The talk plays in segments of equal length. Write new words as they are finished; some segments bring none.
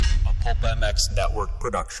PulpMX Network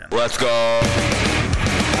production. Let's go. On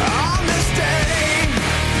this day,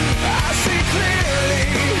 I see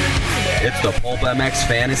clearly. It's the PulpMX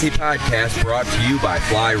Fantasy Podcast brought to you by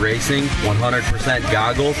Fly Racing, 100%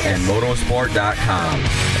 Goggles, and Motosport.com.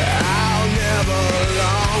 I'll never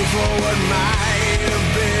long for what might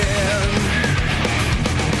have been.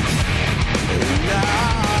 No,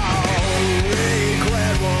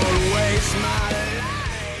 regret won't waste my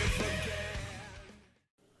life again.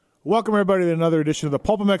 Welcome, everybody, to another edition of the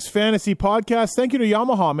PulpMX Fantasy Podcast. Thank you to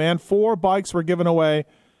Yamaha, man. 4 bikes were given away.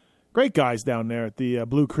 Great guys down there at the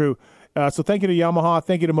Blue Crew. So thank you to Yamaha.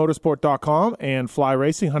 Thank you to Motosport.com and Fly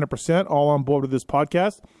Racing, 100%, all on board with this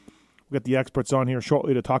podcast. We'll get the experts on here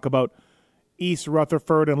shortly to talk about East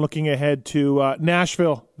Rutherford and looking ahead to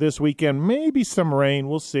Nashville this weekend. Maybe some rain.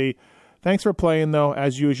 We'll see. Thanks for playing, though,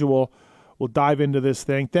 as usual. We'll dive into this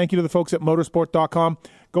thing. Thank you to the folks at Motosport.com.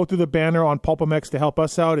 Go through the banner on PulpMX to help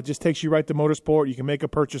us out. It just takes you right to Motorsport. You can make a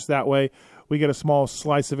purchase that way. We get a small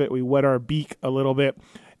slice of it. We wet our beak a little bit,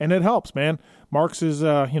 and it helps, man. Mark's is,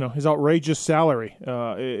 his outrageous salary.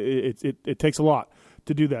 It takes a lot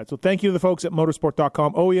to do that. So thank you to the folks at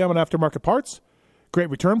Motorsport.com. OEM and aftermarket parts. Great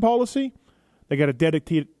return policy. They got a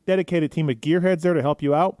dedicated team of gearheads there to help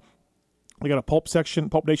you out. They got a Pulp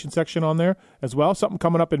Nation section on there as well. Something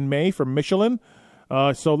coming up in May from Michelin.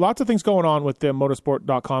 So lots of things going on with the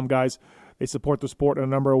Motorsport.com guys. They support the sport in a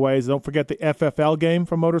number of ways. Don't forget the FFL game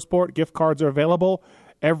from Motorsport. Gift cards are available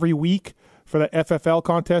every week for the FFL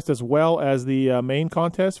contest as well as the main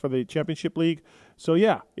contest for the Championship League. So,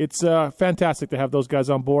 yeah, it's fantastic to have those guys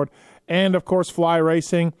on board. And, of course, Fly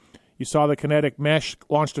Racing. You saw the Kinetic Mesh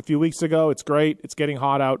launched a few weeks ago. It's great. It's getting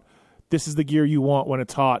hot out. This is the gear you want when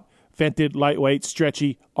it's hot. Vented, lightweight,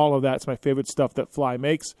 stretchy, all of that's my favorite stuff that Fly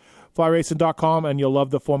makes. FlyRacing.com, and you'll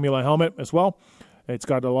love the Formula helmet as well. It's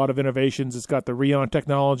got a lot of innovations. It's got the Rheon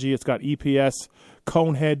technology. It's got EPS,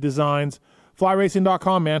 cone head designs.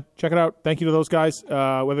 FlyRacing.com, man. Check it out. Thank you to those guys,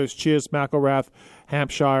 whether it's Chiz, McElrath,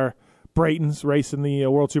 Hampshire, Brayton's racing the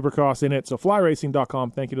World Supercross in it. So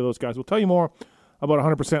FlyRacing.com, thank you to those guys. We'll tell you more about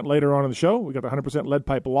 100% later on in the show. We got the 100% lead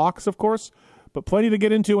pipe locks, of course, but plenty to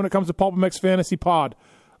get into when it comes to PulpMX Fantasy Pod.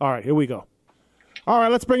 All right, here we go. All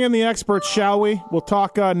right, let's bring in the experts, shall we? We'll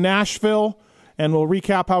talk Nashville, and we'll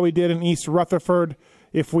recap how we did in East Rutherford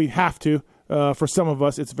if we have to. For some of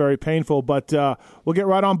us, it's very painful, but we'll get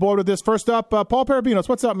right on board with this. First up, Paul Parabinos.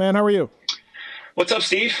 What's up, man? How are you? What's up,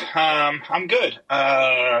 Steve? I'm good.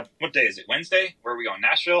 What day is it? Wednesday? Where are we going?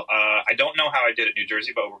 Nashville? I don't know how I did at New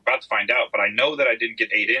Jersey, but we're about to find out. But I know that I didn't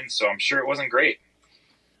get 8 in, so I'm sure it wasn't great.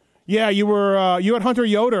 Yeah, you were you had Hunter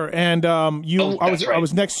Yoder, and I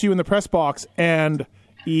was next to you in the press box, and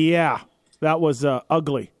yeah, that was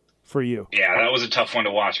ugly for you. Yeah, that was a tough one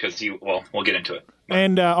to watch because we'll get into it.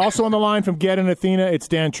 And also on the line from Get in Athena, it's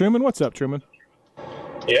Dan Truman. What's up, Truman?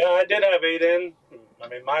 Yeah, I did have 8 in. I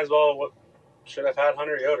mean, might as well should have had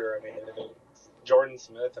Hunter Yoder. I mean, Jordan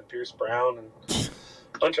Smith and Pierce Brown and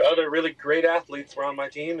a bunch of other really great athletes were on my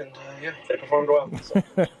team, and they performed well. So.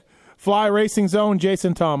 Fly Racing Zone,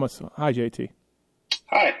 Jason Thomas. Hi, JT.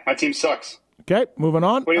 Hi, my team sucks. Okay, moving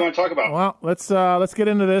on. What do you want to talk about? Well, let's get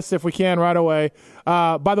into this if we can right away.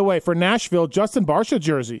 By the way, for Nashville, Justin Barcia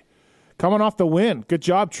jersey coming off the win. Good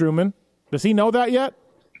job, Truman. Does he know that yet?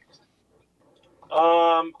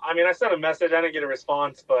 I mean, I sent a message. I didn't get a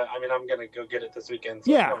response, but I mean, I'm gonna go get it this weekend.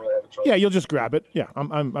 So I don't really have a choice. Yeah, you'll just grab it. Yeah,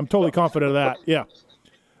 I'm totally confident of that. Yeah.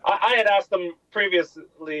 I had asked them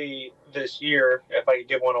previously this year if I could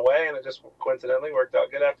give one away, and it just coincidentally worked out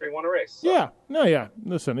good after he won a race. So. Yeah. No, yeah.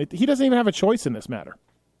 Listen, he doesn't even have a choice in this matter.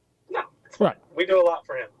 No. Right. We do a lot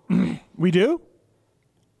for him. We do?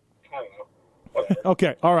 I don't know. Whatever.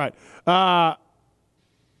 Okay. All right. All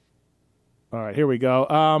right, here we go.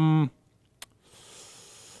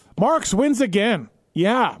 Marks wins again.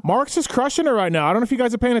 Yeah, Marks is crushing it right now. I don't know if you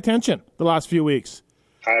guys are paying attention the last few weeks.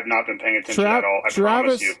 I have not been paying attention at all. I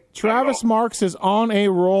promise you. Travis Marks is on a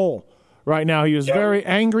roll right now. He was very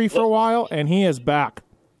angry for a while, and he is back.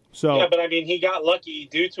 So yeah, but I mean, he got lucky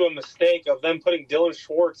due to a mistake of them putting Dylan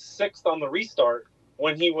Schwartz 6th on the restart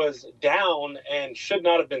when he was down and should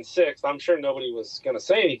not have been 6th. I'm sure nobody was going to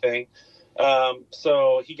say anything.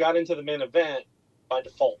 So he got into the main event by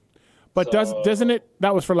default. But doesn't it?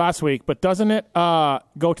 That was for last week. But doesn't it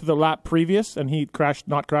go to the lap previous, and he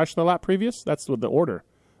not crashed the lap previous? That's with the order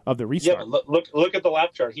of the restart. Yeah, but look at the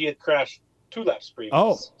lap chart. He had crashed 2 laps previous.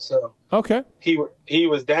 Oh. So Okay. he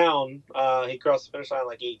was down. He crossed the finish line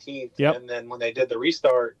like 18th. Yep. And then when they did the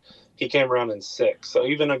restart, he came around in 6th. So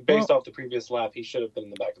even based off the previous lap, he should have been in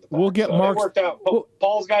the back of the pack. We'll get Mark's. It worked out.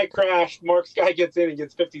 Paul's guy crashed. Mark's guy gets in and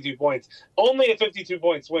gets 52 points. Only a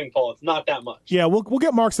 52-point swing, Paul. It's not that much. Yeah, we'll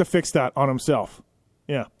get Marks to fix that on himself.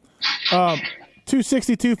 Yeah.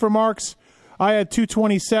 262 for Marks. I had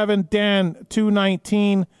 227. Dan,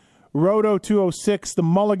 219. Roto, 206. The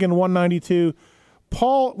Mulligan, 192.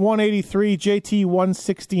 Paul, 183. JT,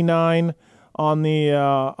 169 on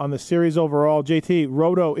the series overall. JT,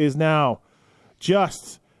 Roto is now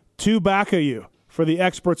just 2 back of you for the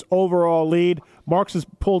experts overall lead. Marks is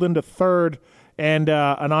pulled into 3rd, and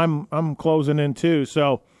I'm closing in 2.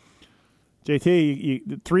 So,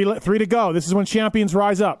 JT, three to go. This is when champions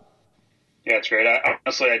rise up. Yeah, it's great.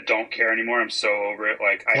 Honestly, I don't care anymore. I'm so over it.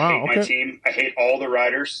 Like, I hate my team. I hate all the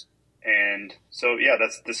riders. And so, yeah,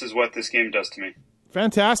 this is what this game does to me.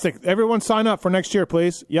 Fantastic. Everyone sign up for next year,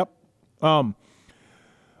 please. Yep. All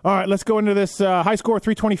right, let's go into this high score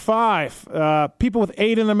 325. People with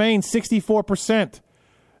 8 in the main, 64%.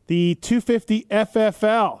 The 250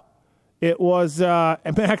 FFL, it was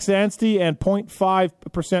Max Anstey, and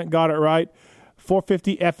 0.5% got it right.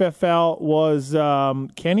 450 FFL was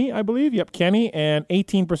Kenny, I believe. Yep, Kenny, and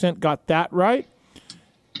 18% got that right.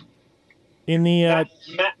 In the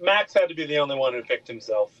Max had to be the only one who picked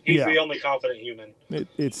himself. He's the only confident human.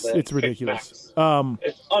 It's ridiculous.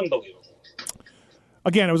 It's unbelievable.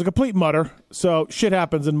 Again, it was a complete mutter, so shit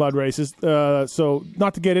happens in mud races. So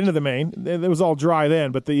not to get into the main, it was all dry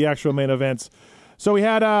then, but the actual main events. So we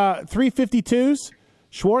had 352s,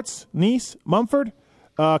 Schwartz, Nice, Mumford,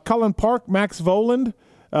 Cullen Park, Max Voland,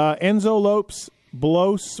 Enzo Lopes,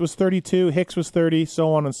 Blos was 32, Hicks was 30,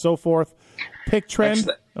 so on and so forth. Pick trend.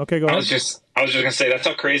 Okay, go ahead. I was just gonna say that's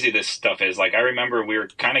how crazy this stuff is. Like, I remember we were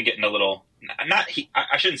kind of getting a little, not heat,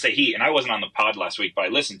 I shouldn't say heat, and I wasn't on the pod last week, but I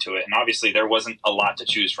listened to it, and obviously there wasn't a lot to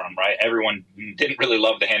choose from, right? Everyone didn't really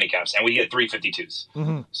love the handicaps, and we get 352s.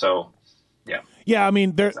 Mm-hmm. So, yeah. Yeah, I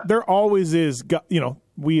mean, there always is,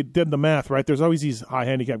 we did the math, right? There's always these high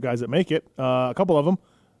handicap guys that make it, a couple of them,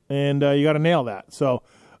 and you got to nail that. So,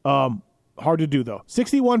 hard to do, though.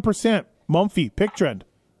 61%, Mumphy, pick trend.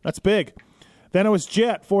 That's big. Then it was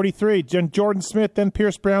Jet, 43, then Jordan Smith, then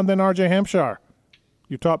Pierce Brown, then RJ Hampshire.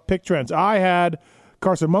 Your top pick trends. I had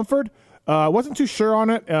Carson Mumford. Wasn't too sure on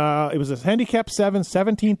it. It was a handicap 7,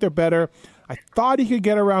 17th or better. I thought he could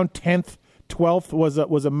get around 10th. 12th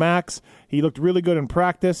was a max. He looked really good in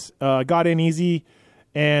practice. Got in easy,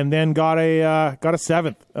 and then got a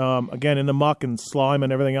 7th. Again, in the muck and slime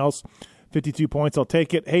and everything else. 52 points. I'll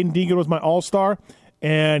take it. Hayden Deegan was my all-star,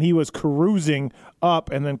 and he was cruising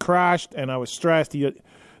up and then crashed, and I was stressed. Then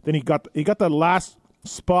he got the last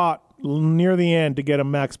spot near the end to get him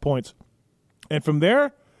max points. And from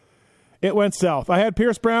there, it went south. I had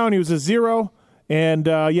Pierce Brown. He was a 0, and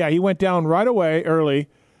he went down right away early.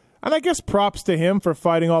 And I guess props to him for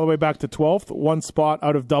fighting all the way back to 12th, 1 spot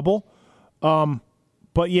out of double.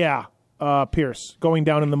 But yeah, Pierce going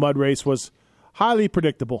down in the mud race was highly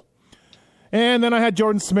predictable. And then I had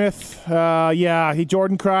Jordan Smith.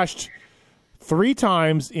 Jordan crashed 3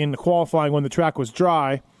 times in qualifying when the track was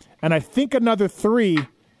dry, and I think another 3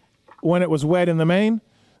 when it was wet in the main.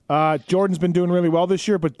 Jordan's been doing really well this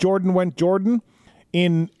year, but Jordan went Jordan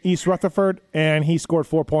in East Rutherford, and he scored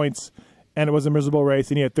 4 points, and it was a miserable race,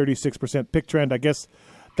 and he had 36% pick trend. I guess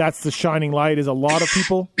that's the shining light, is a lot of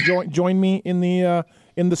people join me in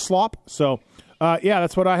the slop. So,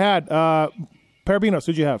 that's what I had. Parabinos,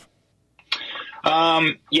 who'd you have?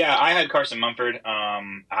 I had Carson Mumford.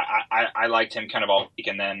 I liked him kind of all week,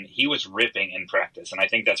 and then he was ripping in practice, and I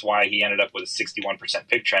think that's why he ended up with a 61%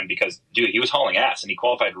 pick trend, because, dude, he was hauling ass, and he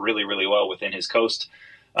qualified really, really well within his coast.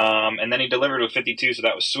 And then he delivered with 52, so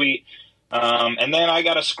that was sweet. And then I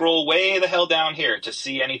got to scroll way the hell down here to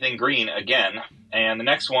see anything green again. And the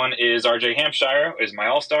next one is RJ Hampshire, is my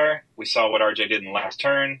all-star. We saw what RJ did in the last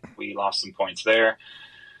turn. We lost some points there.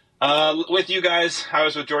 With you guys, I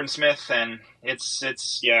was with Jordan Smith, and it's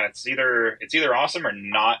either awesome or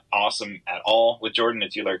not awesome at all with Jordan.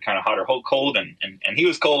 It's either kind of hot or cold, and he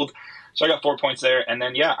was cold. So I got 4 points there. And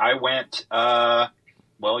then, I went,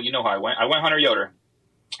 you know how I went. I went Hunter Yoder.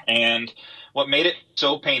 And what made it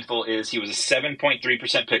so painful is he was a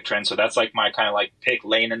 7.3% pick trend, so that's like my kind of like pick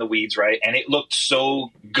laying in the weeds, right? And it looked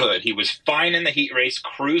so good. He was fine in the heat race,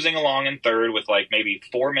 cruising along in 3rd with like maybe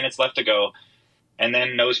 4 minutes left to go, and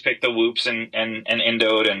then nose picked the whoops and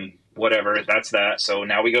endoed and whatever. That's that. So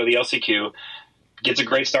now we go to the LCQ, gets a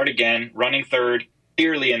great start again, running 3rd,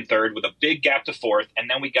 clearly in 3rd with a big gap to 4th, and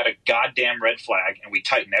then we got a goddamn red flag, and we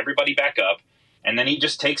tighten everybody back up. And then he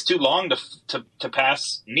just takes too long to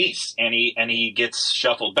pass Nice, and he gets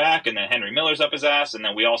shuffled back, and then Henry Miller's up his ass, and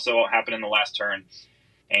then we also happen in the last turn.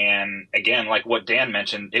 And again, like what Dan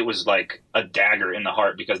mentioned, it was like a dagger in the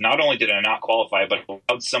heart, because not only did I not qualify, but I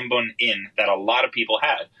allowed someone in that a lot of people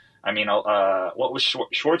had. I mean, what was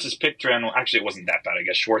Schwartz's pick trend? Well, actually, it wasn't that bad. I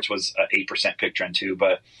guess Schwartz was 8% pick trend too,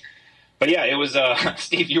 but yeah, it was,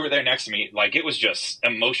 Steve, you were there next to me. Like, it was just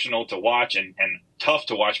emotional to watch and tough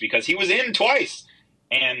to watch, because he was in twice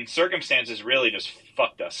and circumstances really just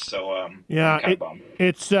fucked us. So, yeah, I'm kind of bummed.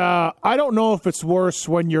 It's, I don't know if it's worse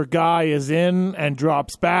when your guy is in and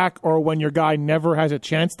drops back, or when your guy never has a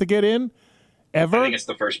chance to get in ever. I think it's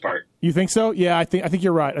the first part. You think so? Yeah, I think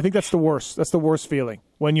you're right. I think that's the worst. That's the worst feeling,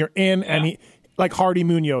 when you're in and he, like Hardy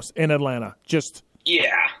Munoz in Atlanta, just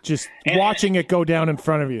watching it go down in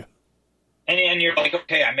front of you. And you're like,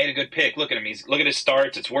 okay, I made a good pick. Look at him. Look at his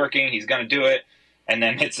starts. It's working. He's going to do it. And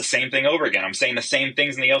then it's the same thing over again. I'm saying the same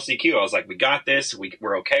things in the LCQ. I was like, we got this.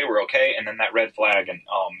 We're okay. We're okay. And then that red flag. And,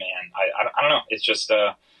 oh, man, I don't know. It's just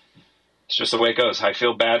the way it goes. I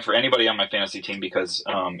feel bad for anybody on my fantasy team, because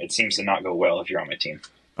it seems to not go well if you're on my team.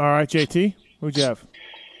 All right, JT, who'd you have?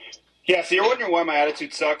 Yeah, so you're wondering why my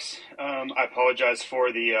attitude sucks. I apologize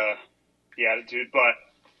for the attitude, but,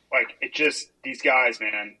 like, it just, these guys,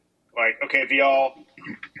 man. Like, okay, Vial,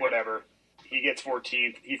 whatever. He gets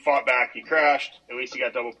 14th. He fought back. He crashed. At least he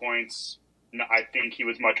got double points. No, I think he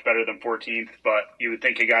was much better than 14th, but you would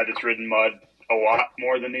think a guy that's ridden mud a lot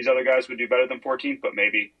more than these other guys would do better than 14th, but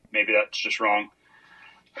maybe that's just wrong.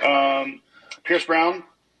 Pierce Brown,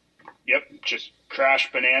 yep, just crash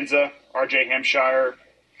bonanza. RJ Hampshire,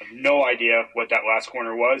 no idea what that last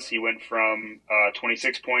corner was. He went from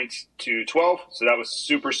 26 points to 12, so that was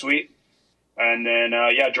super sweet. And then,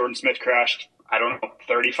 Jordan Smith crashed, I don't know,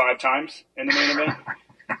 35 times in the main event.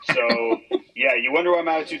 So, yeah, you wonder why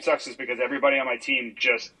my attitude sucks, is because everybody on my team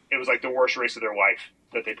it was like the worst race of their life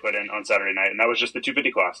that they put in on Saturday night, and that was just the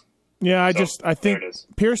 250 class. Yeah, I think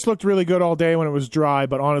Pierce looked really good all day when it was dry,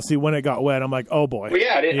 but honestly, when it got wet, I'm like, oh boy. Well,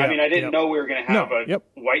 yeah, I didn't know we were going to have a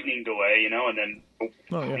lightning delay, and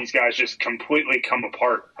then these guys just completely come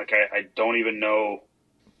apart. Like, I don't even know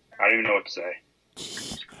what to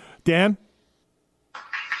say. Dan?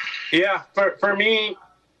 Yeah, for me,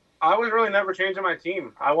 I was really never changing my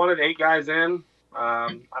team. I wanted 8 guys in.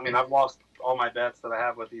 I've lost all my bets that I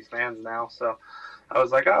have with these fans now, so I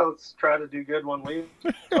was like, let's try to do good one week.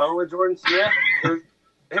 So I went with Jordan Smith.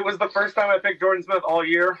 It was the first time I picked Jordan Smith all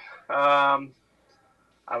year. I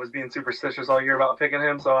was being superstitious all year about picking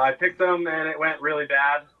him, so I picked him, and it went really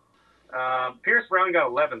bad. Pierce Brown got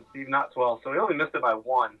 11th, Steve not 12, so he only missed it by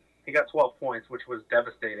 1. He got 12 points, which was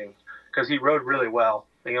devastating, because he rode really well.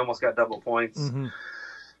 He almost got double points. Mm-hmm.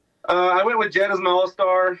 I went with Jet as my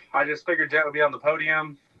all-star. I just figured Jet would be on the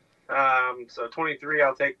podium. So 23,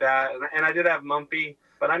 I'll take that. And I did have Mumpy.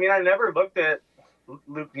 But, I never looked at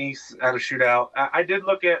Luke Nice at a shootout. I did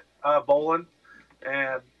look at Bolin,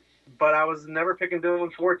 but I was never picking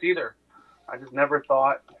Dylan Schwartz either. I just never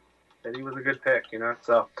thought that he was a good pick,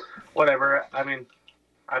 So, whatever.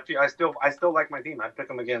 I still like my team. I'd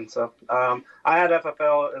pick him again. So, I had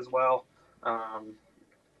FFL as well.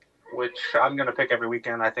 Which I'm going to pick every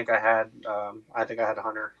weekend. I think I had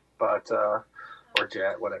Hunter, or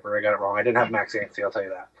Jet, whatever. I got it wrong. I didn't have Max Yancey, I'll tell you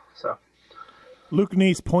that. So, Luke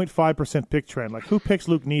Nice, 0.5% pick trend. Like, who picks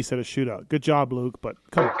Luke Nice at a shootout? Good job, Luke, but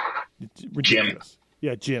come on. It's ridiculous. Jim.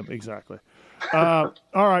 Yeah, Jim, exactly. All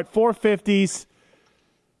right, 450s.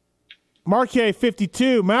 Marquez,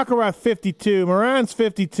 52. McElrath, 52. Moran's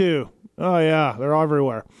 52. Oh, yeah, they're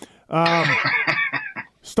everywhere.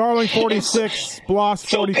 Starling 46, Bloss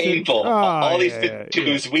 42. So painful. All these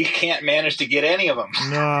 52s, we can't manage to get any of them.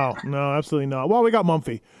 No, absolutely not. Well, we got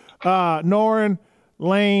Mumphy. Noren,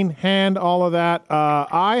 Lane, Hand, all of that.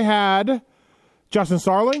 I had Justin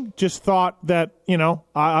Starling. Just thought that, I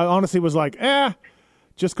honestly was like,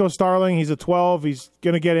 just go Starling. He's a 12. He's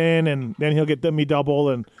going to get in, and then he'll get me double.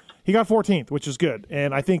 And he got 14th, which is good.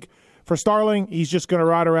 And I think for Starling, he's just going to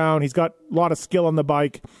ride around. He's got a lot of skill on the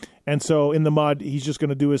bike. And so in the mud, he's just going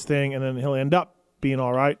to do his thing, and then he'll end up being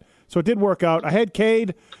all right. So it did work out. I had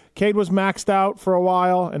Cade. Cade was maxed out for a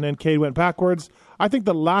while, and then Cade went backwards. I think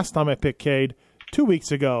the last time I picked Cade, 2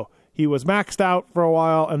 weeks ago, he was maxed out for a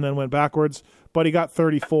while and then went backwards, but he got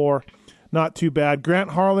 34. Not too bad.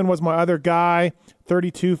 Grant Harlan was my other guy,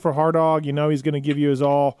 32 for Hardog. He's going to give you his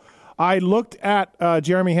all. I looked at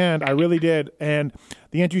Jeremy Hand. I really did, and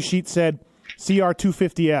the entry sheet said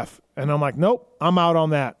CR250F, and I'm like, nope, I'm out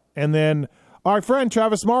on that. And then our friend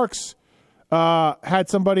Travis Marks had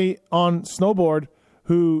somebody on snowboard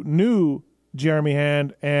who knew Jeremy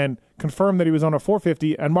Hand and confirmed that he was on a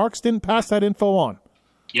 450, and Marks didn't pass that info on.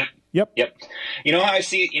 Yep. You know how I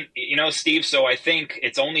see, Steve, so I think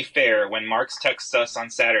it's only fair when Marks texts us on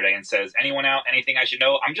Saturday and says, anyone out, anything I should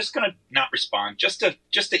know? I'm just going to not respond, just to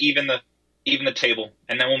even the table,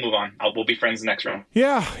 and then we'll move on. We'll be friends the next round.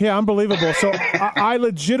 Yeah, unbelievable. So I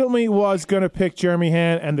legitimately was going to pick Jeremy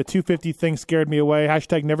Hand, and the 250 thing scared me away.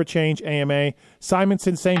 # never change AMA.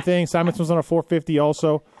 Simonson, same thing. Simonson was on a 450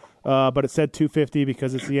 also, but it said 250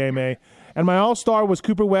 because it's the AMA. And my all-star was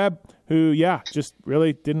Cooper Webb, who, just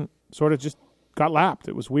really didn't sort of just got lapped.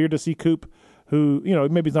 It was weird to see Coop, who,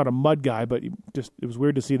 maybe he's not a mud guy, but it was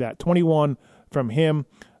weird to see that. 21 from him,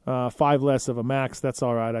 5 less of a max. That's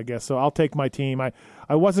all right, I guess. So I'll take my team. I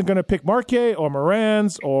wasn't going to pick Marquet or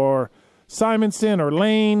Morans or Simonson or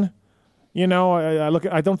Lane.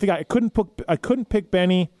 I couldn't pick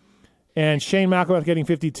Benny and Shane McElrath getting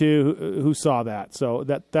 52. Who saw that? So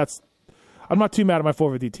that's. I'm not too mad at my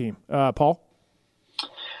 450 team. Paul?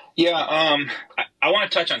 Yeah, I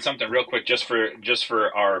want to touch on something real quick just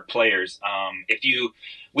for our players.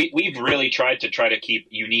 We've really tried to keep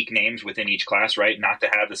unique names within each class, right? Not to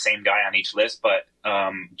have the same guy on each list, but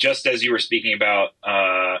just as you were speaking about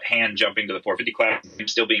Hand jumping to the 450 class and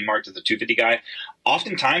still being marked as the 250 guy,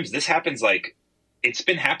 oftentimes this happens it's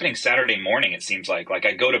been happening Saturday morning, it seems like. Like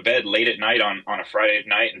I go to bed late at night on a Friday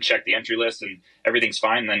night and check the entry list and everything's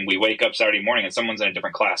fine. And then we wake up Saturday morning and someone's in a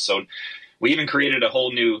different class. So we even created a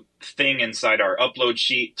whole new thing inside our upload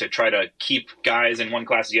sheet to try to keep guys in one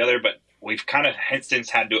class or the other. But we've kind of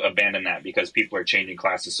since had to abandon that because people are changing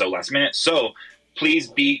classes so last minute. So please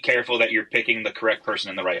be careful that you're picking the correct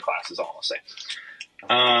person in the right class is all I'll say.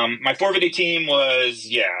 My 450 team was,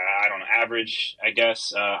 average, I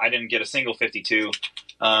guess. I didn't get a single 52.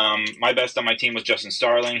 My best on my team was Justin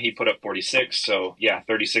Starling. He put up 46. So,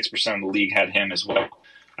 36% of the league had him as well.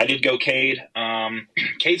 I did go Cade.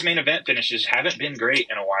 Cade's main event finishes haven't been great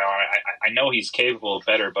in a while. I know he's capable of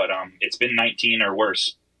better, but it's been 19 or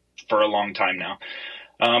worse for a long time now.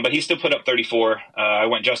 But he still put up 34. I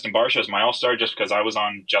went Justin Barsha as my all-star just because I was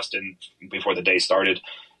on Justin before the day started.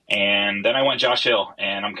 And then I went Josh Hill,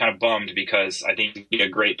 and I'm kind of bummed because I think he'd be a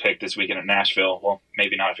great pick this weekend at Nashville. Well,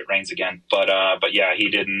 maybe not if it rains again, but he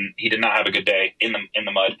did not have a good day in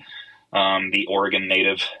the mud. The Oregon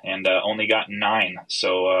native, and only got 9.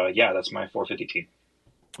 So that's my 450 team.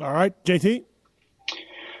 All right, JT.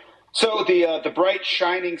 So the bright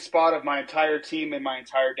shining spot of my entire team and my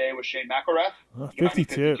entire day was Shane McElrath.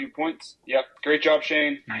 52 points. Yep, great job,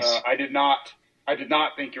 Shane. Nice. I did not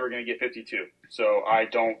think you were going to get 52. So I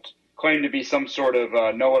don't claim to be some sort of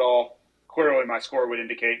know-it-all. Clearly, my score would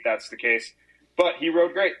indicate that's the case. But he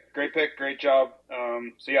rode great. Great pick. Great job.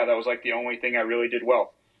 That was the only thing I really did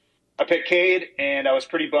well. I picked Cade, and I was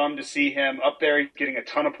pretty bummed to see him up there getting a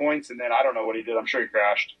ton of points, and then I don't know what he did. I'm sure he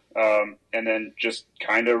crashed. And then just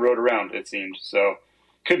kind of rode around, it seemed. So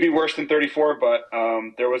could be worse than 34, but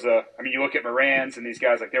there was you look at Morans and these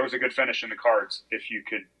guys, there was a good finish in the cards if you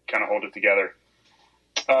could kind of hold it together.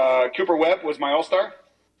 Cooper Webb was my all-star.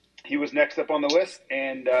 He was next up on the list,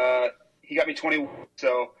 and he got me 21.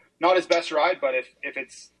 So not his best ride, but if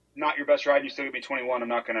it's not your best ride, you still get me 21. I'm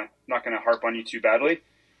not gonna harp on you too badly.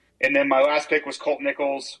 And then my last pick was Colt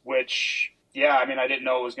Nichols, which I didn't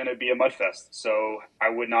know it was going to be a mudfest, so I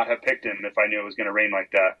would not have picked him if I knew it was going to rain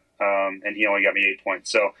like that. And he only got me 8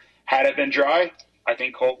 points. So had it been dry, I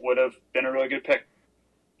think Colt would have been a really good pick.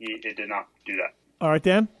 It did not do that. All right,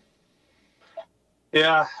 Dan.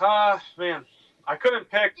 Yeah, I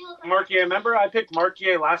couldn't pick Marquier. Remember, I picked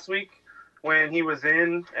Marquier last week when he was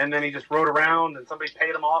in, and then he just rode around, and somebody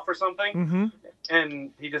paid him off or something,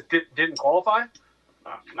 and he just didn't qualify.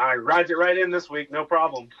 I rides it right in this week, no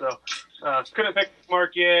problem. So couldn't pick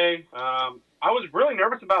Marquier. I was really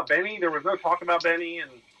nervous about Benny. There was no talk about Benny, and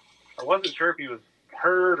I wasn't sure if he was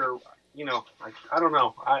hurt or, I don't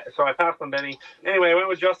know. So I passed on Benny. Anyway, I went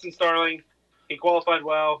with Justin Starling. He qualified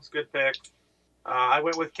well. It's a good pick. I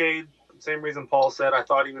went with Cade. Same reason Paul said. I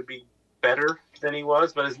thought he would be better than he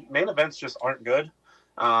was, but his main events just aren't good.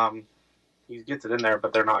 He gets it in there,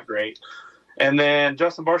 but they're not great. And then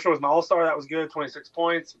Justin Barsha was my all-star. That was good, 26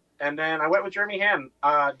 points. And then I went with Jeremy Hand.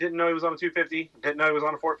 Didn't know he was on a 250. Didn't know he was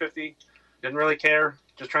on a 450. Didn't really care.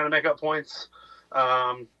 Just trying to make up points.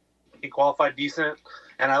 He qualified decent.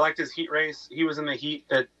 And I liked his heat race. He was in the heat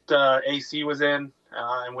that AC was in,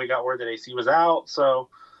 and we got word that AC was out. So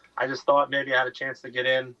I just thought maybe I had a chance to get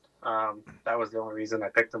in. That was the only reason I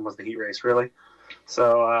picked him was the heat race, really.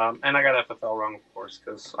 So, and I got FFL wrong, of course,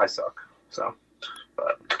 because I suck. So,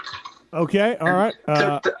 but... Okay, all right.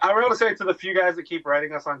 I want to say to the few guys that keep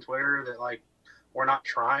writing us on Twitter that we're not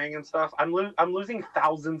trying and stuff. I'm losing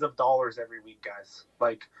thousands of dollars every week, guys.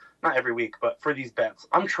 Like, not every week, but for these bets.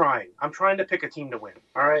 I'm trying to pick a team to win.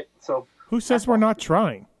 All right. So who says we're not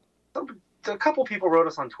trying? A couple people wrote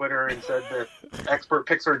us on Twitter and said that expert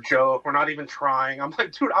picks are a joke. We're not even trying. I'm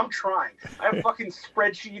like, dude, I'm trying. I have fucking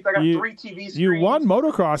spreadsheets. I got 3 TV screens. You won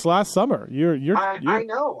motocross last summer. I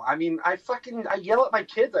know. I mean, I yell at my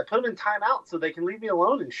kids. I put them in timeout so they can leave me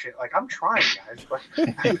alone and shit. Like, I'm trying, guys. But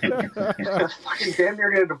I'm fucking damn near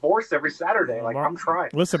get a divorce every Saturday. Like, I'm trying.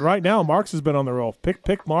 Listen, right now, Marks has been on the roll.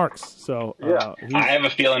 Pick Marks. So yeah. I have a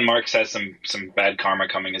feeling Marks has some bad karma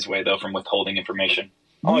coming his way, though, from withholding information.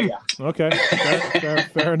 Oh, yeah. Okay.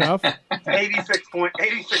 Fair enough. 86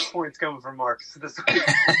 points coming from Marks this week.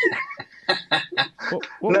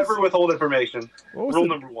 Never withhold information. Rule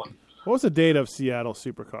number 1. What was the date of Seattle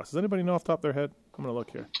Supercross? Does anybody know off the top of their head? I'm going to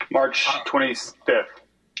look here. March 25th. Okay.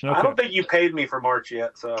 I don't think you paid me for March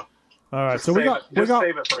yet, so. All right. So we got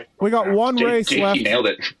one race left. He nailed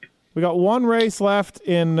it. We got one race left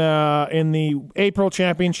in the April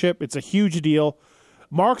Championship. It's a huge deal.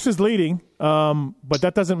 Marks is leading, but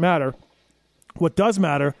that doesn't matter. What does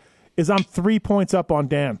matter is I'm 3 points up on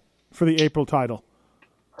Dan for the April title.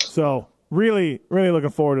 So really, really looking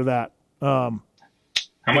forward to that. How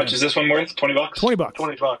much is this one worth? $20?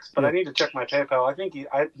 $20. But I need to check my PayPal. I think he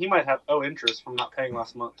might have interest from not paying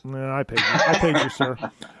last month. No, I paid you. I paid you, sir.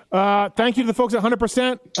 Thank you to the folks at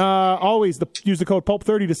 100%. Always use the code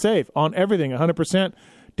PULP30 to save on everything. 100%.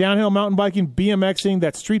 Downhill mountain biking, BMXing,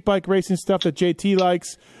 that street bike racing stuff that JT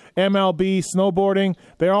likes, MLB, snowboarding.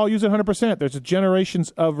 They're all using 100%. There's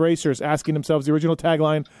generations of racers asking themselves the original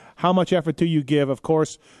tagline, how much effort do you give? Of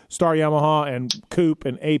course, Star Yamaha and Coop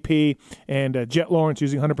and AP and Jet Lawrence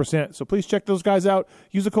using 100%. So please check those guys out.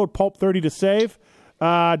 Use the code PULP30 to save.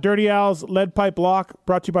 Dirty Al's Lead Pipe Lock,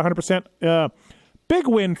 brought to you by 100%. Big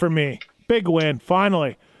win for me. Big win,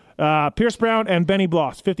 finally. Pierce Brown and Benny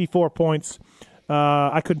Bloss, 54 points.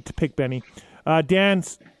 I couldn't pick Benny.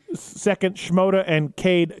 Dan's second, Schmoda and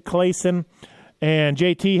Cade Clayson. And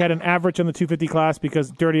JT had an average on the 250 class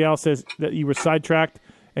because Dirty Al says that you were sidetracked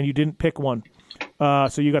and you didn't pick one.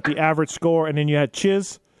 So you got the average score, and then you had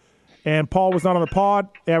Chiz. And Paul was not on the pod.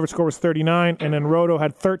 The average score was 39. And then Roto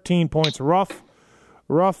had 13 points. Rough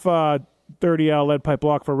Dirty Al lead pipe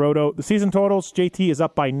block for Roto. The season totals, JT is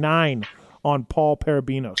up by 9 on Paul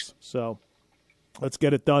Parabinos. So let's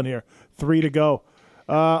get it done here. 3 to go.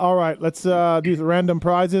 All right, let's do the random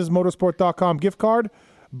prizes. Motosport.com gift card.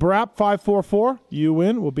 Brap 544, you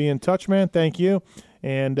win. We'll be in touch, man. Thank you.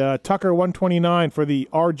 And Tucker 129 for the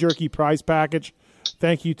R-Jerky prize package.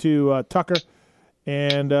 Thank you to Tucker.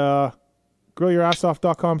 And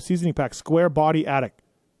grillyourassoff.com seasoning pack. Square Body Attic.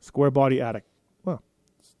 Well,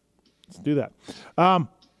 let's do that. All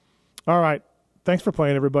right. Thanks for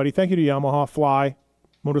playing, everybody. Thank you to Yamaha, Fly,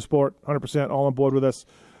 Motorsport, 100% all on board with us.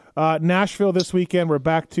 Nashville this weekend. We're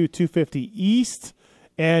back to 250 East.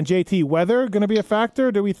 And JT, weather going to be a factor?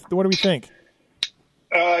 What do we think?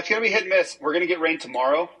 It's going to be hit and miss. We're going to get rain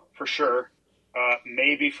tomorrow for sure.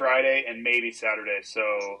 Maybe Friday and maybe Saturday. So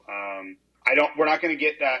we're not going to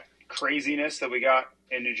get that craziness that we got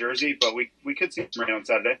in New Jersey, but we could see some rain on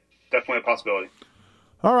Saturday. Definitely a possibility.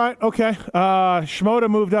 All right, okay. Schmoda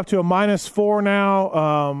moved up to a -4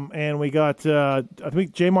 now, and we got I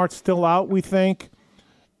think J Mart's still out. We think,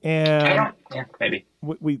 and maybe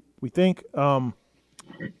we think.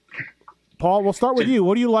 Paul, we'll start with you.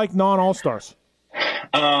 What do you like non-All-Stars?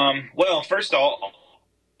 Well, first of all,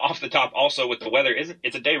 off the top, also with the weather,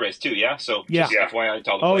 it's a day race too, yeah? So just FYI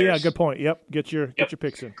to all the players. Oh, yeah, good point. Yep, get your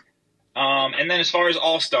picks in. And then as far as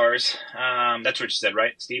All-Stars, that's what you said,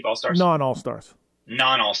 right, Steve? All-Stars? Non-All-Stars.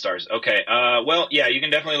 Non-All-Stars. Okay. Well, yeah, you can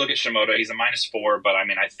definitely look at Shimoda. He's a -4, but I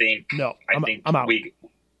mean, I think I'm out.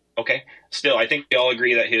 Okay. Still, I think we all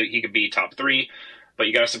agree that he could be top 3. But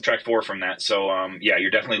you got to subtract 4 from that. So, yeah, you're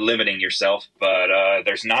definitely limiting yourself. But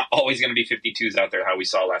there's not always going to be 52s out there, how we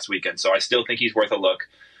saw last weekend. So I still think he's worth a look.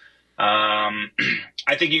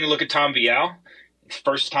 I think you can look at Tom Vial.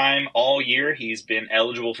 First time all year he's been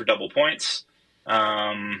eligible for double points.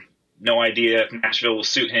 No idea if Nashville will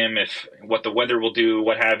suit him, if what the weather will do,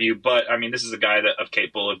 what have you. But, I mean, this is a guy that of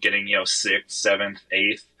capable of getting, 6th, 7th,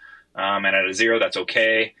 8th. And at a 0, that's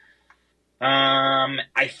okay.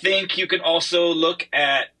 I think you can also look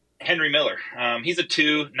at Henry Miller. He's a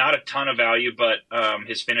 2, not a ton of value, but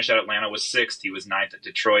his finish at Atlanta was 6th. He was 9th at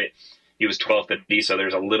Detroit. He was 12th at D, so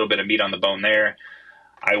there's a little bit of meat on the bone there.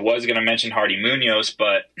 I was going to mention Hardy Munoz,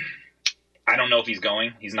 but I don't know if he's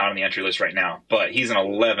going. He's not on the entry list right now, but he's an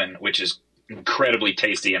 11, which is incredibly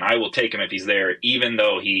tasty, and I will take him if he's there, even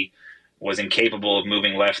though he was incapable of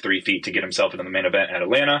moving left 3 feet to get himself into the main event at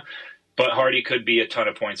Atlanta. But Hardy could be a ton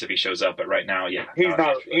of points if he shows up. But right now, yeah,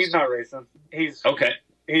 He's not racing. He's okay.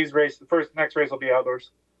 He's racing. Next race will be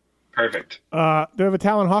outdoors. Perfect. Do we have a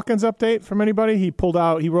Talon Hawkins update from anybody? He pulled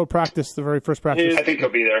out. He rode practice, the very first practice. I think he'll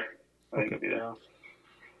be there. Yeah.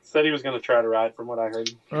 Said he was going to try to ride, from what I heard.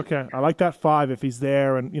 Okay, I like that 5 if he's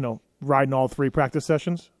there and riding all 3 practice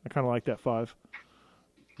sessions. I kind of like that 5.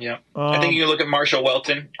 Yeah, I think you can look at Marshall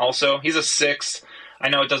Welton. Also, he's a 6. I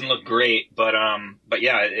know it doesn't look great, but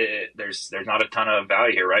yeah, there's not a ton of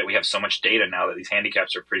value here, right? We have so much data now that these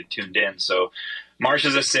handicaps are pretty tuned in. So Marsh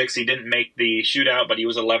is a 6. He didn't make the shootout, but he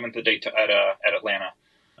was 11th at Atlanta.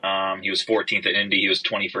 He was 14th at Indy. He was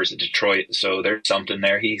 21st at Detroit. So there's something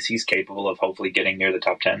there. He's capable of hopefully getting near the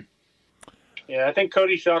top 10. Yeah, I think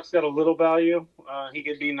Cody Shock's got a little value. He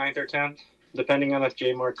could be 9th or 10th, depending on if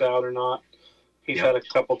J Mart's out or not. He's had a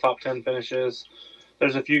couple top 10 finishes.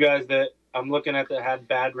 There's a few guys that I'm looking at that had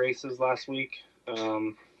bad races last week.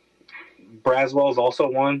 Braswell is also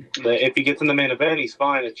one that if he gets in the main event, he's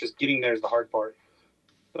fine. It's just getting there is the hard part.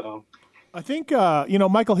 So I think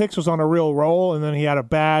Michael Hicks was on a real roll, and then he had a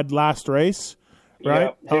bad last race,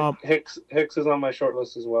 right? Yeah, Hicks is on my short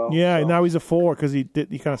list as well. Yeah, so. Now he's a 4 because he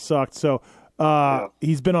kind of sucked. So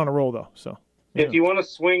he's been on a roll though. So if you want to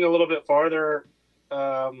swing a little bit farther,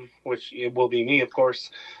 which it will be me, of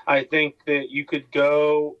course, I think that you could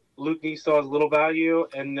go. Luke Neesaw's little value,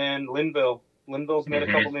 and then Linville. Linville's made a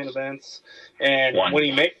couple main events, and when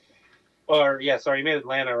he made, he made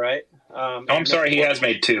Atlanta, right? I'm sorry, he has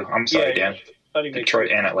made 2. I'm sorry, Dan.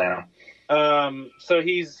 Detroit and Atlanta. So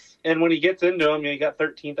and when he gets into them, he got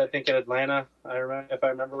 13th, I think, at Atlanta. If I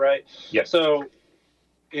remember right. Yeah. So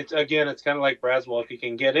it's kind of like Braswell. If he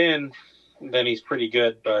can get in, then he's pretty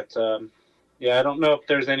good. But I don't know if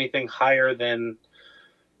there's anything higher than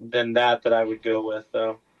that I would go with,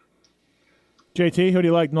 though. JT, who do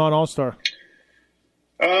you like non-All-Star?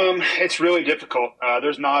 It's really difficult.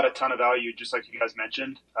 There's not a ton of value, just like you guys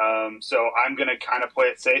mentioned. So I'm going to kind of play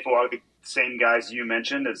it safe. A lot of the same guys you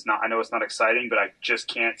mentioned. I know it's not exciting, but I just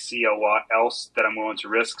can't see a lot else that I'm willing to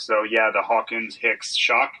risk. So yeah, the Hawkins, Hicks,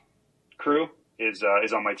 Shock crew is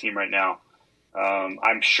on my team right now.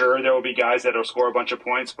 I'm sure there will be guys that will score a bunch of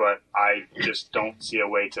points, but I just don't see a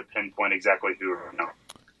way to pinpoint exactly who right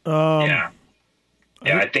now.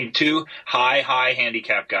 Yeah, I think 2 high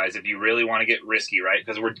handicap guys, if you really want to get risky, right?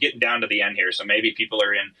 Because we're getting down to the end here. So maybe people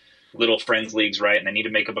are in little friends leagues, right? And they need to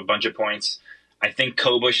make up a bunch of points. I think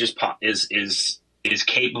Kobush is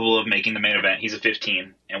capable of making the main event. He's a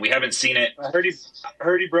 15, and we haven't seen it. I heard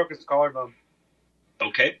he broke his collarbone.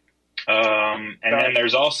 Okay. And then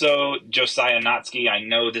there's also Josiah Notsky. I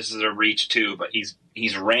know this is a reach too, but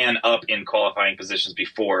he's ran up in qualifying positions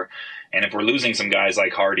before. And if we're losing some guys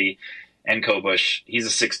like Hardy and Kobush, he's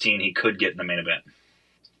a 16. He could get in the main event.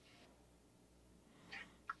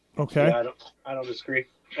 Okay. Yeah, I don't disagree.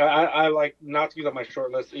 I like Notsky's on my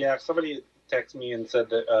short list. Yeah, somebody texted me and said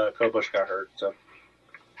that Kobush got hurt. So.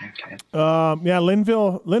 Okay.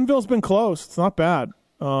 Linville's been close. It's not bad.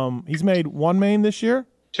 He's made 1 main this year.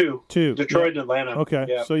 2. Detroit and Atlanta. Okay.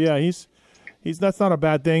 Yeah. So yeah, he's that's not a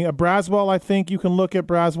bad thing. Braswell, I think you can look at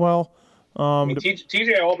Braswell.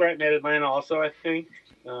 TJ Albright made Atlanta also, I think.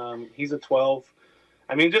 He's a 12.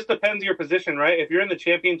 I mean, it just depends your position, right? If you're in the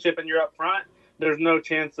championship and you're up front, there's no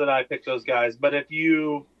chance that I pick those guys. But if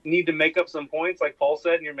you need to make up some points, like Paul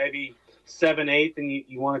said, and you're maybe 7, 8, and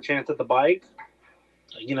you want a chance at the bike,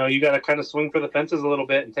 you got to kind of swing for the fences a little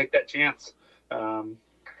bit and take that chance. I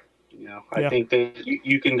think that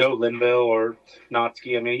you can go Linville or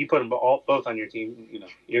Notsky. I mean, you put them both on your team,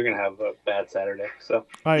 you're going to have a bad Saturday. So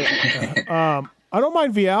I don't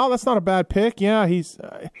mind Vial. That's not a bad pick. Yeah, he's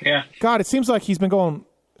God, it seems like he's been going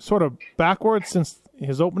sort of backwards since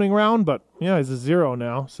his opening round, but yeah, he's a 0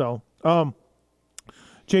 now. So,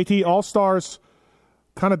 JT, All-Stars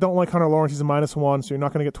kind of don't like Hunter Lawrence. He's a -1, so you're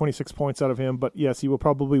not going to get 26 points out of him. But yes, he will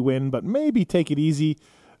probably win, but maybe take it easy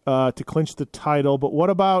to clinch the title. But what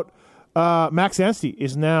about Max Anstey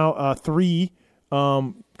is now 3,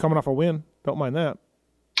 coming off a win. Don't mind that.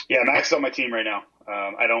 Yeah, Max is on my team right now.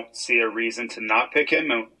 I don't see a reason to not pick him.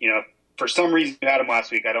 And, for some reason you had him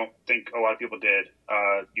last week. I don't think a lot of people did.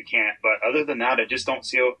 You can't. But other than that, I just don't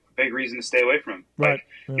see a big reason to stay away from him. Right.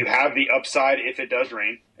 You have the upside if it does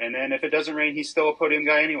rain. And then if it doesn't rain, he's still a podium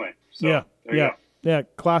guy anyway. So, there you go. Yeah,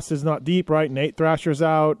 class is not deep, right? Nate Thrasher's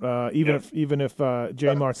out. Even if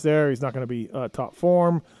J Mart's there, he's not going to be top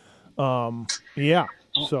form. So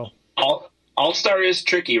All-Star is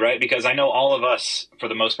tricky, right? Because I know all of us, for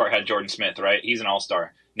the most part, had Jordan Smith, right? He's an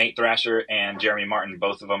All-Star. Nate Thrasher and Jeremy Martin,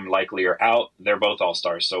 both of them likely are out. They're both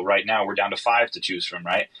All-Stars. So right now we're down to 5 to choose from,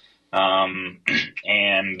 right?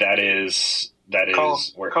 And that is that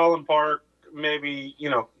is where Colin Park, maybe,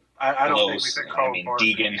 I don't think we Blows, pick Colin Park.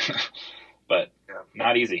 Deegan, but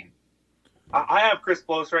not easy. I have Chris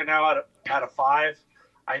Blows right now at a 5.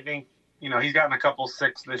 I think, he's gotten a couple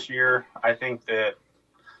 6 this year. I think that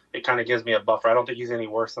it kind of gives me a buffer. I don't think he's any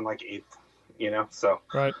worse than like 8th, so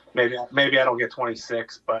right. Maybe I don't get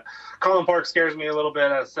 26, but Colin Park scares me a little bit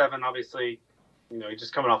at a 7. Obviously, he's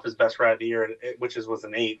just coming off his best ride of the year, which was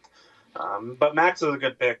an 8th. But Max is a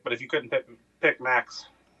good pick, but if you couldn't pick Max,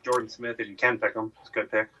 Jordan Smith, if you can pick him, it's a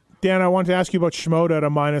good pick. Dan, I wanted to ask you about Shimoda at a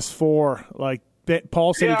 -4. Like,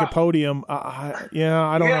 Paul said he could podium. I don't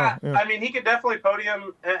know. Yeah. I mean, he could definitely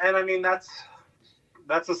podium, and I mean that's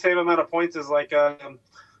the same amount of points as like a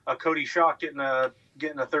Cody Schock getting a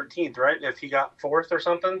 13th, right? If he got 4th or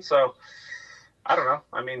something. So I don't know.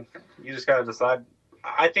 I mean, you just got to decide.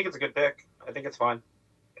 I think it's a good pick. I think it's fine.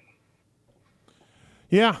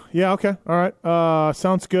 Yeah. Okay. All right.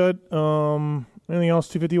 Sounds good. Anything else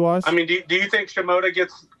 250 wise? I mean, do you think Shimoda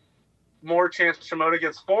gets more chance? Shimoda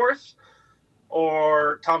gets 4th.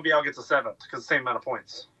 Or Tom Vial gets a 7th because the same amount of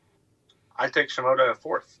points. I take Shimoda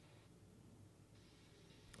 4th.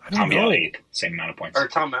 Tom Vial 8th, same amount of points. Or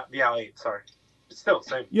Tom Vial 8th, sorry. It's still the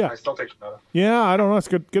same. Yeah. I still take Shimoda. Yeah, I don't know. That's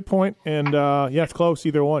a good point. And, it's close,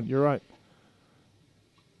 either one. You're right.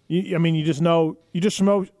 You just know.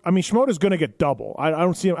 Shimoda's going to get double. I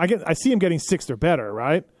don't see him. I see him getting 6th or better,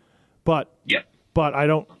 right? But I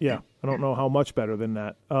don't know how much better than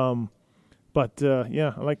that. But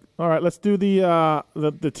all right, let's do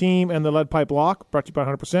the team and the lead pipe lock, brought to you by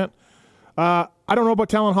 100%. I don't know about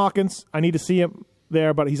Talon Hawkins. I need to see him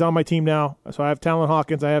there, but he's on my team now. So I have Talon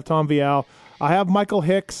Hawkins, I have Tom Vial, I have Michael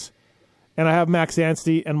Hicks, and I have Max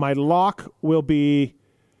Anstey, and my lock will be,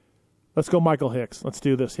 let's go Michael Hicks. Let's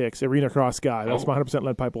do this, Hicks, arena cross guy. That's my 100%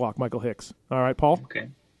 lead pipe lock, Michael Hicks. All right, Paul? Okay.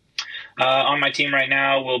 On my team right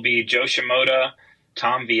now will be Joe Shimoda,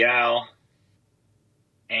 Tom Vial,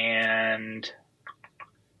 and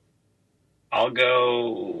I'll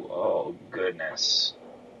go. Oh goodness.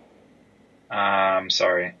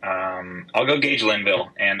 Sorry. I'll go Gage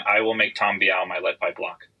Linville, and I will make Tom Vial my lead pipe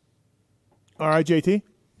lock. All right, JT.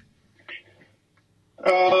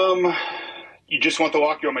 You just want the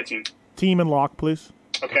lock? You're on my team. Team and lock, please.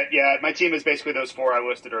 Okay. Yeah, my team is basically those 4 I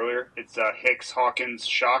listed earlier. It's Hicks, Hawkins,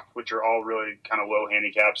 Schock, which are all really kind of low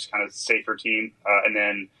handicaps, kind of safer team, and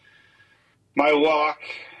then my lock.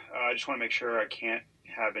 I just want to make sure I can't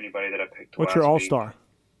have anybody that I picked. What's your all-star?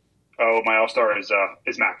 Oh, my all-star is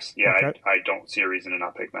Max. Yeah, okay. I don't see a reason to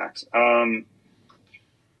not pick Max. My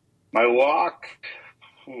lock.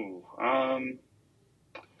 I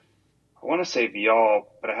want to say Vial,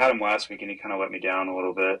 but I had him last week and he kind of let me down a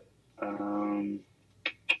little bit.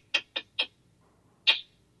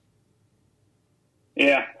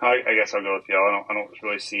 Yeah, I guess I'll go with Vial. I don't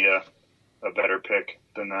really see a better pick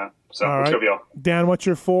than that. So let's go Vial. Dan, what's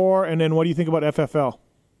your 4? And then what do you think about FFL?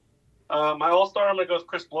 My all-star, I'm going to go with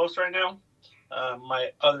Chris Blows right now.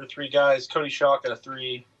 My other 3 guys, Cody Schock at a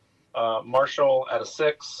 3, Marshall at a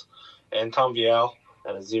 6, and Tom Vial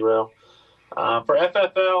at a 0. For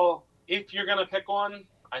FFL, if you're going to pick one,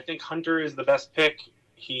 I think Hunter is the best pick.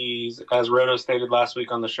 He's, as Roto stated last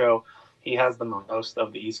week on the show, he has the most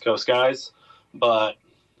of the East Coast guys. But,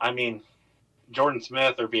 I mean, Jordan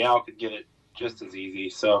Smith or Vial could get it just as easy.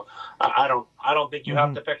 So I don't think you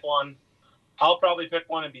have to pick one. I'll probably pick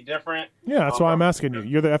one and be different. Yeah, that's why I'm asking you.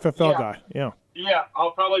 You're the FFL guy. Yeah. Yeah,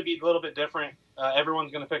 I'll probably be a little bit different.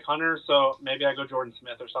 Everyone's going to pick Hunter, so maybe I go Jordan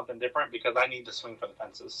Smith or something different because I need to swing for the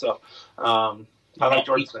fences. So I like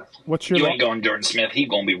Jordan Smith. You ain't going Jordan Smith. He's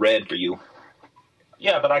going to be red for you.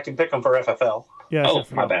 Yeah, but I can pick him for FFL. Yeah.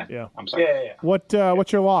 FFL. My bad. Yeah. I'm sorry. Yeah.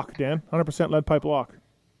 What's your lock, Dan? 100% lead pipe lock.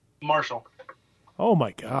 Marshall. Oh,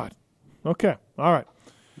 my God. Okay. All right.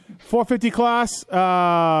 450 class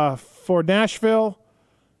for Nashville.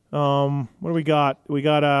 What do we got? We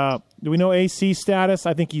got do we know AC status?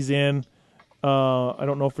 I think he's in. I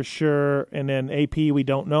don't know for sure. And then AP, we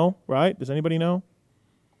don't know, right? Does anybody know?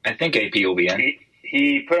 I think AP will be in.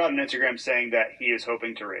 He put out an Instagram saying that he is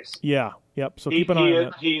hoping to race. Yeah. Yep. So keep an eye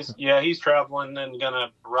on that. He's traveling and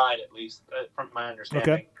gonna ride at least, from my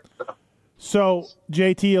understanding. Okay. So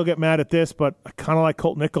JT will get mad at this, but I kind of like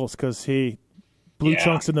Colt Nichols because he blew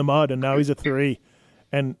chunks in the mud and now he's a 3.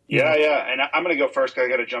 And yeah, and I'm going to go first because I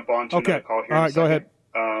got to jump on to another call here. All right, go ahead.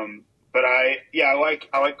 But I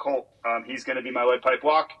like Colt. He's going to be my lead pipe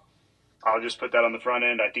lock. I'll just put that on the front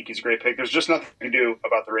end. I think he's a great pick. There's just nothing to do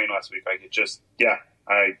about the rain last week.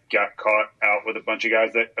 I got caught out with a bunch of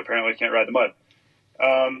guys that apparently can't ride the mud.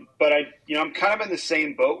 But I'm kind of in the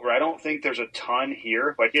same boat where I don't think there's a ton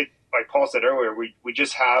here. Like Paul said earlier, we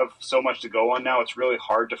just have so much to go on now. It's really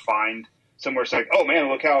hard to find somewhere it's like, oh man,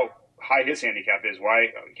 look how high his handicap is.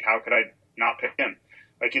 How could I not pick him?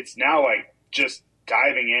 Like, it's now like just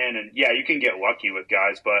diving in, and yeah, you can get lucky with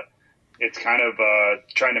guys, but it's kind of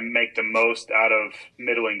trying to make the most out of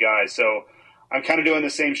middling guys. So I'm kind of doing the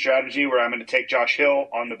same strategy where I'm going to take Josh Hill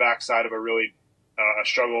on the backside of a really a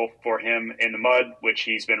struggle for him in the mud, which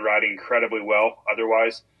he's been riding incredibly well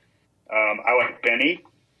otherwise. I like Benny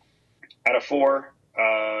at a 4.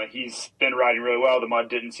 He's been riding really well. The mud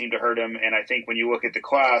didn't seem to hurt him, and I think when you look at the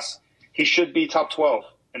class, he should be top 12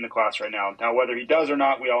 in the class right now. Now, whether he does or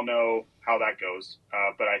not, we all know how that goes,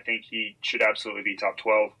 but I think he should absolutely be top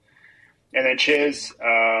 12. And then Chiz,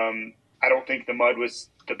 I don't think the mud was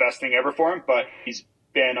the best thing ever for him, but he's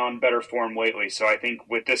been on better form lately. So I think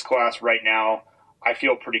with this class right now, I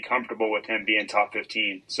feel pretty comfortable with him being top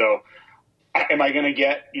 15. So am I going to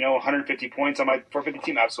get, 150 points on my 450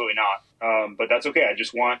 team? Absolutely not. But that's okay.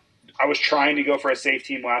 I was trying to go for a safe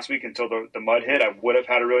team last week until the mud hit. I would have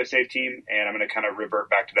had a really safe team, and I'm going to kind of revert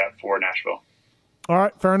back to that for Nashville. All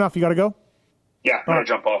right, fair enough. You got to go? Yeah, I'm going to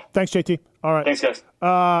jump off. Thanks, JT. All right. Thanks, guys.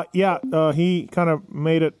 He kind of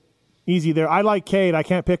made it easy there. I like Cade. I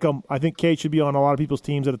can't pick him. I think Cade should be on a lot of people's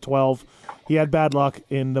teams at a 12. He had bad luck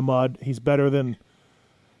in the mud. He's better than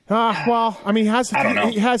he has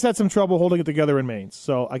had some trouble holding it together in mains.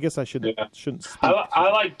 So I guess I shouldn't speak. I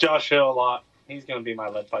like Josh Hill a lot. He's going to be my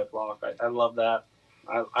lead pipe lock. I love that.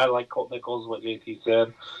 I like Colt Nichols, what JT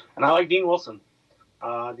said. And I like Dean Wilson.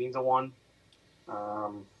 Dean's a 1.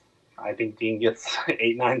 I think Dean gets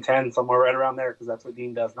 8, 9, 10, somewhere right around there, because that's what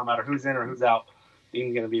Dean does. No matter who's in or who's out,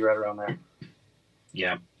 Dean's going to be right around there.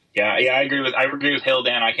 Yeah. I agree with Hill,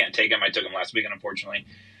 Dan. I can't take him. I took him last weekend, unfortunately.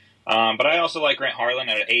 But I also like Grant Harlan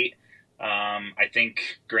at 8. I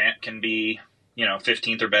think Grant can be,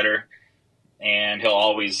 15th or better, and he'll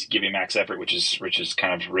always give you max effort, which is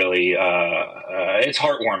kind of really it's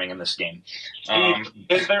heartwarming in this game.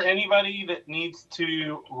 Is there anybody that needs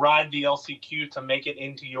to ride the LCQ to make it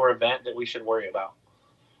into your event that we should worry about?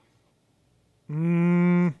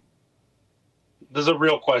 This is a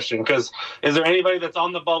real question, because is there anybody that's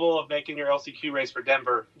on the bubble of making your LCQ race for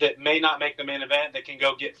Denver that may not make the main event that can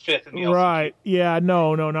go get 5th in the LCQ? Right. Yeah,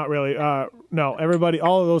 no, not really. No, everybody,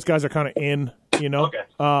 all of those guys are kind of in, Okay.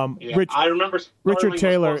 I remember Richard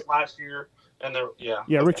Taylor last year, and okay.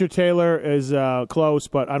 Richard Taylor is close,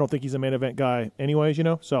 but I don't think he's a main event guy anyways,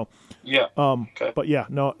 so. Yeah. Okay. But yeah,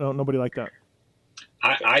 no, nobody like that.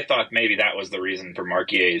 I thought maybe that was the reason for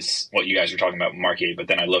Marquier's, what you guys were talking about Marquier, but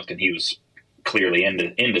then I looked and he was clearly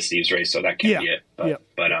into Steve's race, so that can't be it.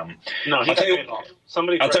 But no, I'll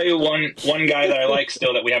tell you one guy that I like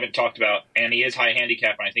still that we haven't talked about, and he is high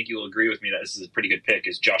handicap, and I think you'll agree with me that this is a pretty good pick,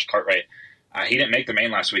 is Josh Cartwright. He didn't make the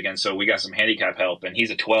main last weekend, so we got some handicap help, and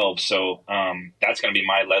he's a 12, so that's going to be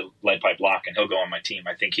my lead pipe lock, and he'll go on my team.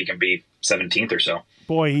 I think he can be 17th or so.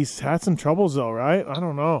 Boy, he's had some troubles though, right? I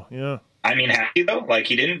don't know. Yeah. I mean, happy though. Like,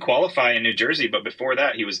 he didn't qualify in New Jersey, but before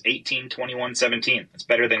that, he was 18, 21, 17. It's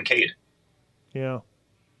better than Cade. Yeah.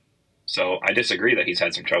 So I disagree that he's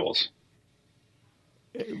had some troubles.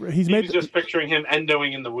 He's just picturing him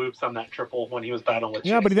endoing in the whoops on that triple when he was battling with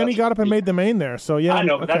Chase. Yeah, but then he got up and made the main there. So yeah, I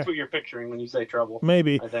know, but that's what you're picturing when you say trouble.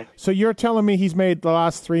 Maybe. I think. So you're telling me he's made the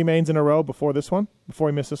last 3 mains in a row before this one? Before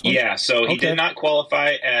he missed this one? Yeah, so he did not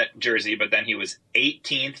qualify at Jersey, but then he was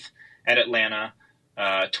 18th at Atlanta,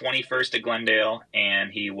 21st at Glendale,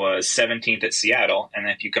 and he was 17th at Seattle. And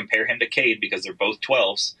if you compare him to Cade, because they're both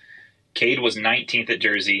 12s, Cade was 19th at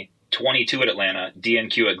Jersey, 22 at Atlanta,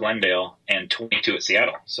 DNQ at Glendale, and 22 at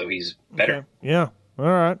Seattle. So he's better. Okay. Yeah. All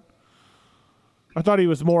right. I thought he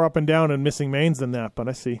was more up and down and missing mains than that, but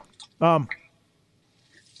I see. All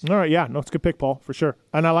right. Yeah. No, it's a good pick, Paul, for sure.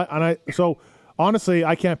 So honestly,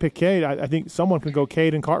 I can't pick Cade. I think someone can go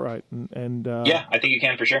Cade and Cartwright, and yeah, I think you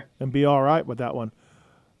can for sure, and be all right with that one.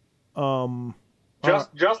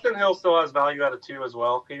 Justin Hill still has value out of 2 as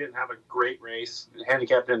well. He didn't have a great race. The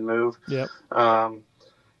handicap didn't move. Yep.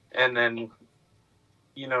 And then,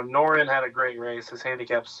 Norin had a great race. His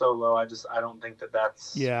handicap's so low. I don't think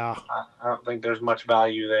that's. Yeah. I don't think there's much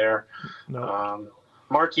value there. No.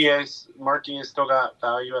 Marquez still got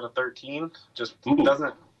value at a 13. Just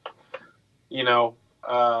doesn't.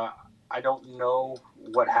 I don't know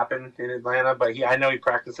what happened in Atlanta, but I know he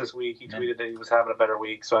practiced this week. He tweeted that he was having a better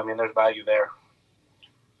week. So there's value there.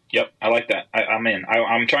 Yep, I like that. I'm in.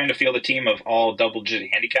 I'm trying to field a team of all double-digit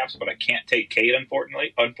handicaps, but I can't take Cade,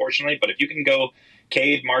 unfortunately. But if you can go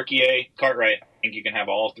Cade, Marquier, Cartwright, I think you can have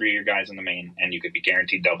all 3 of your guys in the main, and you could be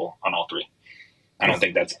guaranteed double on all 3. I don't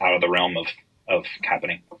think that's out of the realm of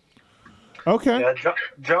happening. Okay.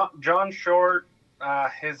 Yeah, John Short,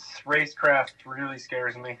 his racecraft really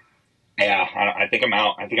scares me. Yeah, I think I'm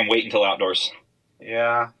out. I think I'm waiting until outdoors.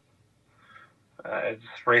 Yeah.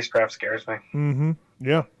 Racecraft scares me. Mm-hmm.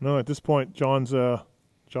 Yeah. No, at this point, John's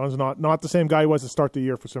not the same guy he was to start the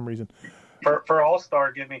year for some reason. For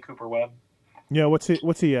All-Star, give me Cooper Webb. Yeah. What's he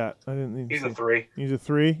at? I didn't even He's see. a 3. He's a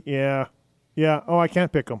 3. Yeah. Yeah. Oh, I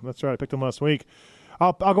can't pick him. That's right. I picked him last week.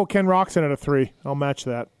 I'll go Ken Roxon at a 3. I'll match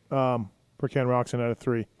that. For Ken Roxon at a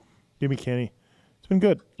 3. Give me Kenny. It's been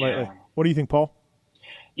good lately. Yeah. What do you think, Paul?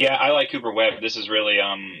 Yeah, I like Cooper Webb. This is really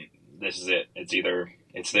this is it. It's either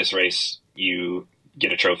it's this race, you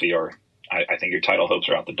get a trophy, or I think your title hopes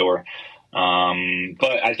are out the door.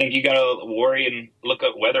 But I think you got to worry and look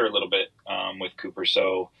at weather a little bit with Cooper.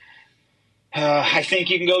 So I think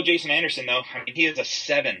you can go Jason Anderson, though. I mean, he is a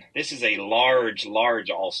 7. This is a large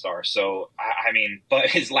all-star. So, I mean, but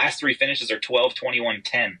his last 3 finishes are 12, 21,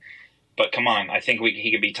 10. But come on, I think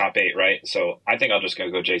he could be top 8, right? So I think I'll just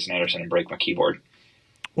go Jason Anderson and break my keyboard.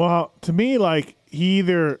 Well, to me, like, he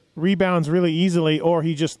either rebounds really easily or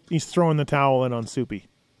he's throwing the towel in on Soupy.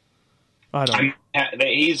 I don't know.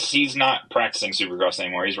 He's not practicing Supercross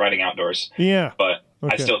anymore. He's riding outdoors. Yeah. But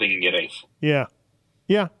Okay. I still think he can get 8th. Yeah.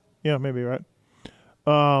 Yeah. Yeah, maybe, right.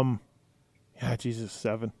 Yeah, Jesus,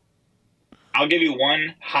 7. I'll give you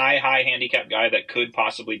one high handicap guy that could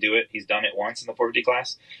possibly do it. He's done it once in the 450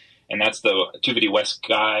 class, and that's the 250 West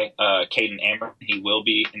guy, Caden Amber. He will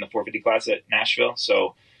be in the 450 class at Nashville.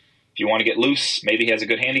 So if you want to get loose, maybe he has a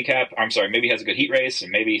good handicap. I'm sorry, maybe he has a good heat race,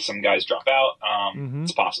 and maybe some guys drop out.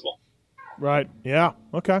 It's possible. Right. Yeah.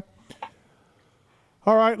 Okay.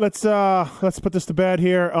 All right. Let's put this to bed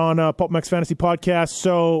here on PulpMX Fantasy Podcast.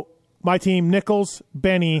 So my team: Nichols,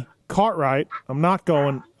 Benny, Cartwright. I'm not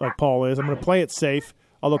going like Paul is. I'm going to play it safe,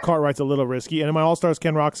 although Cartwright's a little risky. And in my All-Stars,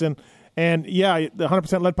 Ken Roxon. And yeah, the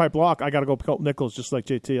 100% lead pipe block, I got to go Colt Nichols, just like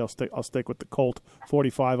JT. I'll stick with the Colt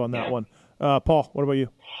 45 on that one. Paul, what about you?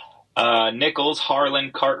 Nichols,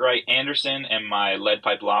 Harlan, Cartwright, Anderson, and my lead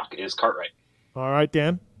pipe lock is Cartwright. All right,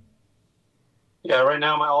 Dan. Yeah, right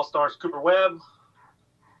now my All-Stars Cooper Webb.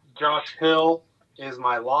 Josh Hill is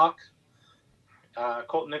my lock.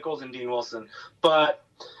 Colt Nichols and Dean Wilson. But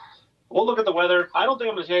we'll look at the weather. I don't think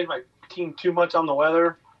I'm going to change my team too much on the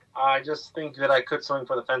weather. I just think that I could swing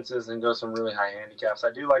for the fences and go some really high handicaps.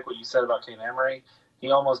 I do like what you said about Kane Emery.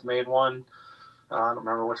 He almost made one. I don't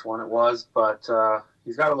remember which one it was, but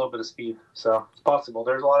he's got a little bit of speed, so it's possible.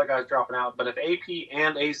 There's a lot of guys dropping out, but if AP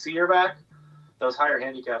and AC are back, those higher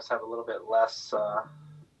handicaps have a little bit less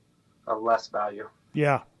value.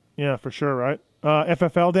 Yeah, for sure, right?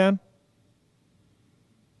 FFL, Dan?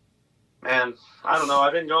 Man, I don't know.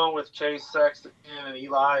 I've been going with Chase, Sexton, and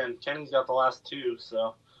Eli, and Kenny's got the last 2,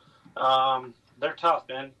 so they're tough,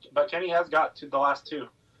 man. But Kenny has got the last 2.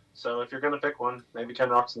 So if you're going to pick one, maybe Ken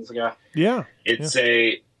Roxon's the guy. Yeah.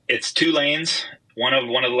 It's 2 lanes. One of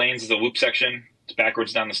the lanes is a whoop section. It's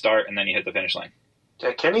backwards down the start, and then you hit the finish line.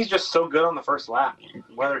 Yeah, Kenny's just so good on the first lap.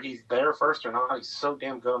 Whether he's there first or not, he's so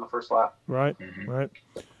damn good on the first lap. Right, right.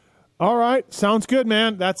 All right, sounds good,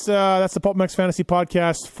 man. That's the PulpMX Fantasy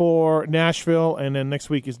Podcast for Nashville, and then next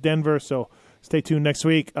week is Denver, so stay tuned next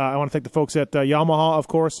week. I want to thank the folks at Yamaha, of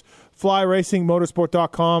course, Fly Racing,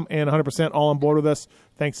 Motosport.com, and 100% all on board with us.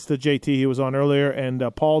 Thanks to JT, he was on earlier, and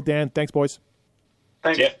Paul, Dan, thanks, boys.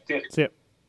 Thanks. Yeah. See ya. See ya.